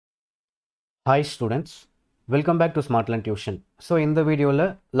Hi students, welcome back to Smartlearn Tuition. So in the video,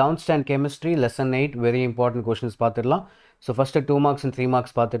 11th standard chemistry lesson 8 very important questions பார்த்திடலாம். So first 2 marks and 3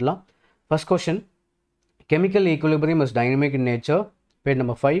 marks பார்த்திடலாம். First question, chemical equilibrium is dynamic in nature, page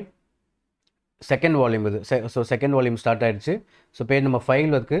number 5. Second volume இது. So second volume start ஆயிடுச்சு. So page number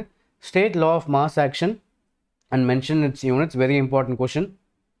 5 இருக்கு. State law of mass action and mention its units, very important question.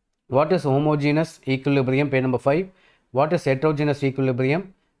 What is homogeneous equilibrium, page number 5. What is heterogeneous equilibrium?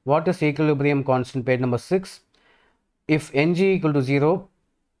 What is equilibrium constant, page number 6. If Ng equal to 0,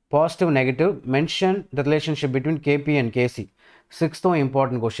 positive, negative, mention the relationship between Kp and Kc. Sixth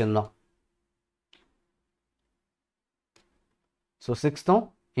important question now. So sixth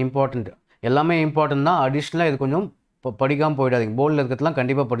important. எல்லாமே important தான். additional இது கொஞ்சம் படிக்காம போய்டாதீங்க. போர்டில் இருக்கிறதுலாம்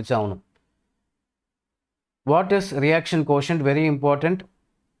கண்டிப்பாக படிச்சாகணும். What is reaction quotient, very important.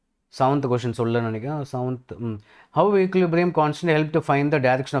 Seventh question சொல்ல நினைக்கிறேன். Seventh, how equilibrium constant help to find the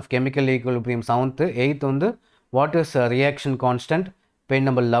direction of chemical equilibrium. Seventh. Eighth வந்து what is reaction constant, page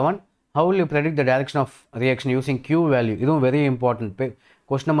number 11. How will you predict the direction of reaction using Q value. இதுவும் very important.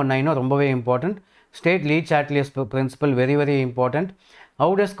 Question number 9 ரொம்பவே important. State Le-Chatelier's principle, very very important. How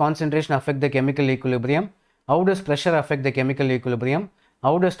does concentration affect the chemical equilibrium? How does pressure affect the chemical equilibrium?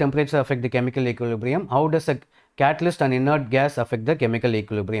 How does temperature affect the chemical equilibrium? How does a catalyst and inert gas affect the chemical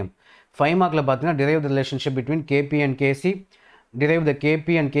equilibrium? 5 markல பார்த்தீங்கன்னா derive the relationship between Kp and Kc, derive the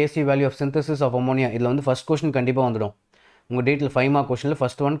Kp and Kc value of synthesis of ammonia. இதில் வந்து first question கண்டிப்பாக வந்துடும். உங்கள் டேட்டில் 5 mark questionல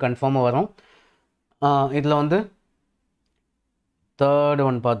first one கன்ஃபார்மாக வரும். இதில் வந்து third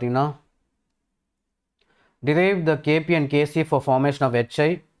one பார்த்தீங்கன்னா derive the Kp and Kc for formation of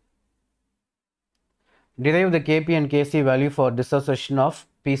HI, derive the Kp and Kc value for dissociation of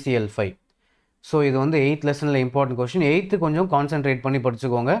PCl5. So இது வந்து 8th லெசனில் இம்பார்ட்டன்ட் கொஷின். 8th கொஞ்சம் கான்சென்ட்ரேட் பண்ணி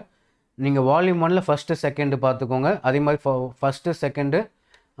படிச்சுக்கோங்க. நீங்கள் வால்யூம் 1ல் ஃபஸ்ட்டு செகண்டு பார்த்துக்கோங்க. அதே மாதிரி ஃபஸ்ட்டு செகண்டு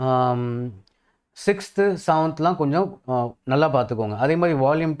 6th 7thலாம் கொஞ்சம் நல்லா பார்த்துக்கோங்க. அதே மாதிரி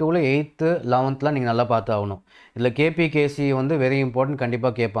வால்யூம் 2ல் 8th 11thலாம் நீங்கள் நல்லா பார்த்து ஆகணும். இதில் கேபி கேசி வந்து வெரி இம்பார்ட்டன்ட்,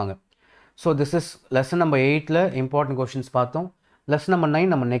 கண்டிப்பாக கேட்பாங்க. So this is less than number 8ல் important questions பார்த்தோம். லெசன் நம்பர்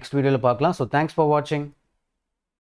 9 நம்ம நெக்ஸ்ட் வீடியோவில் பார்க்கலாம். ஸோ தேங்க்ஸ் ஃபார் வாட்சிங்.